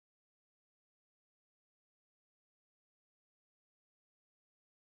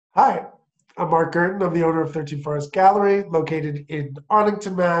Hi, I'm Mark Gurton. I'm the owner of 13 Forest Gallery, located in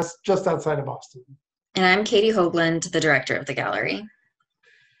Arlington, Mass., just outside of Boston. And I'm Katie Hoagland, the director of the gallery.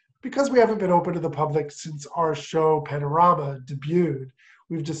 Because we haven't been open to the public since our show Panorama debuted,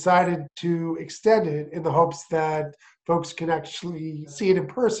 we've decided to extend it in the hopes that folks can actually see it in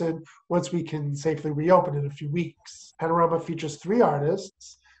person once we can safely reopen in a few weeks. Panorama features three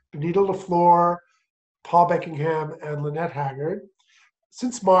artists, Benita LaFleur, Paul Beckingham, and Lynette Haggard.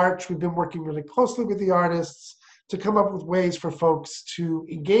 Since March, we've been working really closely with the artists to come up with ways for folks to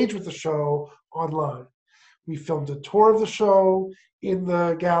engage with the show online. We filmed a tour of the show in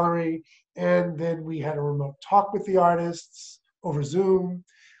the gallery, and then we had a remote talk with the artists over Zoom.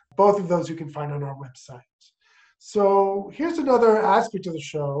 Both of those you can find on our website. So here's another aspect of the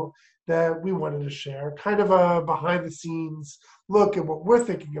show that we wanted to share, kind of a behind the scenes look at what we're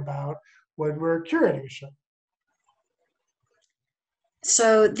thinking about when we're curating a show.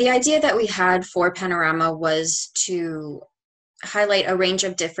 So, the idea that we had for Panorama was to highlight a range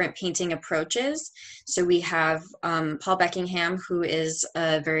of different painting approaches. So, we have Paul Beckingham, who is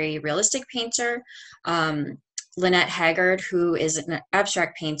a very realistic painter, Lynette Haggard, who is an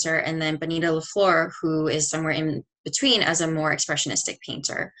abstract painter, and then Benita LaFleur, who is somewhere in between as a more expressionistic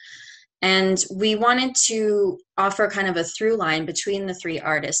painter. And we wanted to offer kind of a through line between the three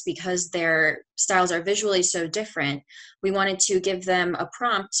artists because their styles are visually so different. We wanted to give them a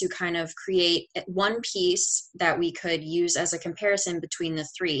prompt to kind of create one piece that we could use as a comparison between the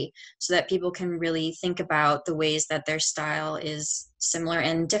three so that people can really think about the ways that their style is similar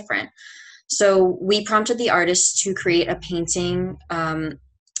and different. So we prompted the artists to create a painting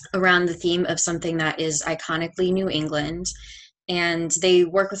around the theme of something that is iconically New England, and they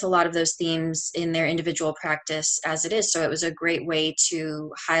work with a lot of those themes in their individual practice as it is. So it was a great way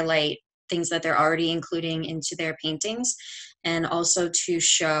to highlight things that they're already including into their paintings, and also to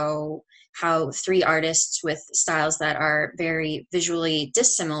show how three artists with styles that are very visually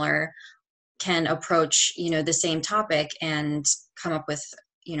dissimilar can approach, the same topic and come up with,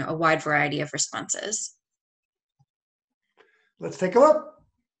 a wide variety of responses. Let's take a look.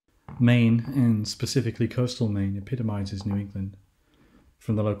 Maine, and specifically coastal Maine, epitomizes New England.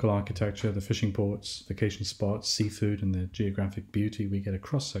 From the local architecture, the fishing ports, vacation spots, seafood, and the geographic beauty, we get a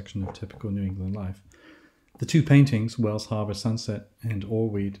cross-section of typical New England life. The two paintings, Wells Harbor Sunset and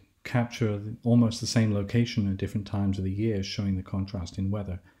Orweed, capture almost the same location at different times of the year, showing the contrast in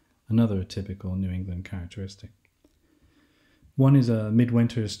weather, another typical New England characteristic. One is a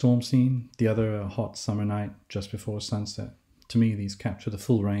midwinter storm scene, the other a hot summer night just before sunset. To me, these capture the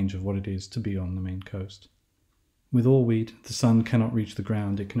full range of what it is to be on the Maine coast. With Orweed, the sun cannot reach the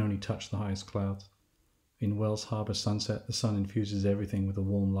ground, it can only touch the highest clouds. In Wells Harbor Sunset, the sun infuses everything with a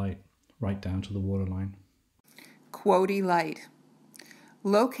warm light, right down to the waterline. Quoddy Light.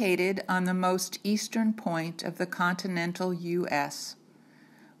 Located on the most eastern point of the continental U.S.,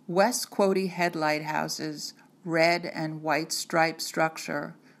 West Quoddy Head Lighthouse's red and white striped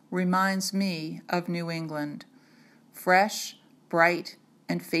structure reminds me of New England. Fresh, bright,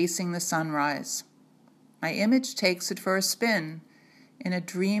 and facing the sunrise. My image takes it for a spin. In a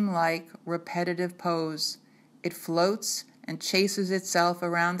dreamlike, repetitive pose, it floats and chases itself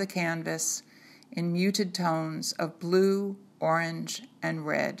around the canvas in muted tones of blue, orange, and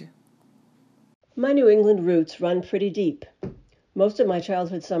red. My New England roots run pretty deep. Most of my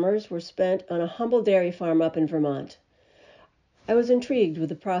childhood summers were spent on a humble dairy farm up in Vermont. I was intrigued with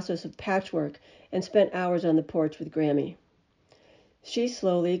the process of patchwork and spent hours on the porch with Grammy. She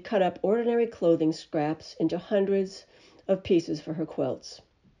slowly cut up ordinary clothing scraps into hundreds of pieces for her quilts.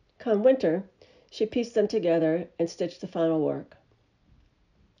 Come winter, she pieced them together and stitched the final work.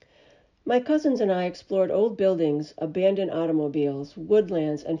 My cousins and I explored old buildings, abandoned automobiles,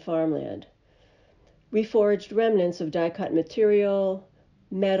 woodlands, and farmland. We forged remnants of die-cut material,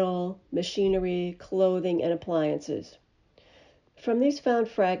 metal, machinery, clothing, and appliances. From these found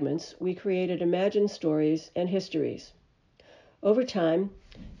fragments, we created imagined stories and histories. Over time,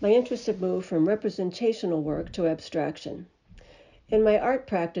 my interests have moved from representational work to abstraction. In my art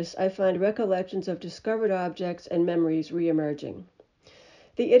practice, I find recollections of discovered objects and memories reemerging.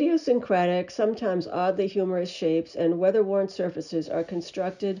 The idiosyncratic, sometimes oddly humorous shapes and weather-worn surfaces are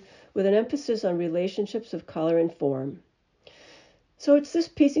constructed with an emphasis on relationships of color and form. So it's this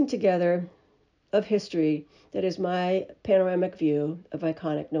piecing together of history that is my panoramic view of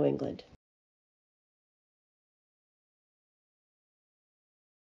iconic New England.